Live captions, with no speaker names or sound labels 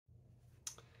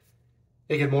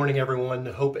Hey, good morning, everyone.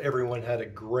 Hope everyone had a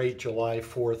great July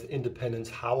 4th Independence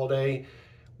holiday.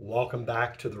 Welcome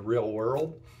back to the real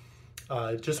world.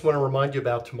 Just want to remind you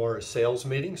about tomorrow's sales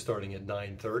meeting starting at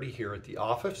 9:30 here at the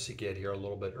office. You get here a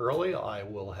little bit early. I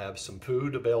will have some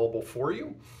food available for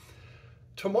you.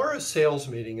 Tomorrow's sales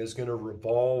meeting is going to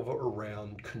revolve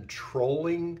around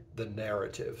controlling the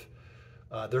narrative.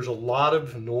 There's a lot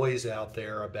of noise out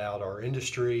there about our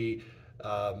industry,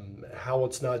 how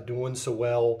it's not doing so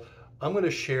well. I'm going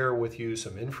to share with you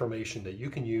some information that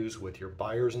you can use with your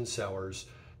buyers and sellers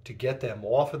to get them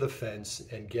off of the fence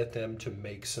and get them to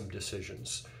make some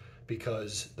decisions,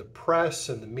 because the press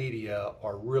and the media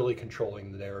are really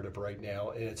controlling the narrative right now,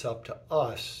 and it's up to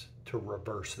us to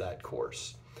reverse that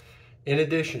course. In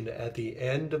addition, at the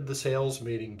end of the sales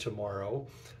meeting tomorrow,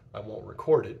 I won't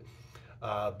record it,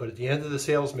 but at the end of the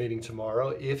sales meeting tomorrow,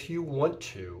 if you want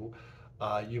to,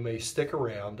 you may stick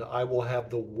around. I will have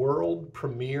the world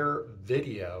premiere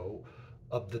video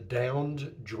of the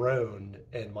downed drone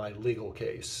and my legal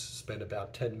case. Spend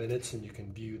about 10 minutes and you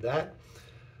can view that.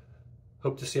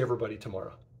 Hope to see everybody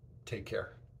tomorrow. Take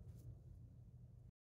care.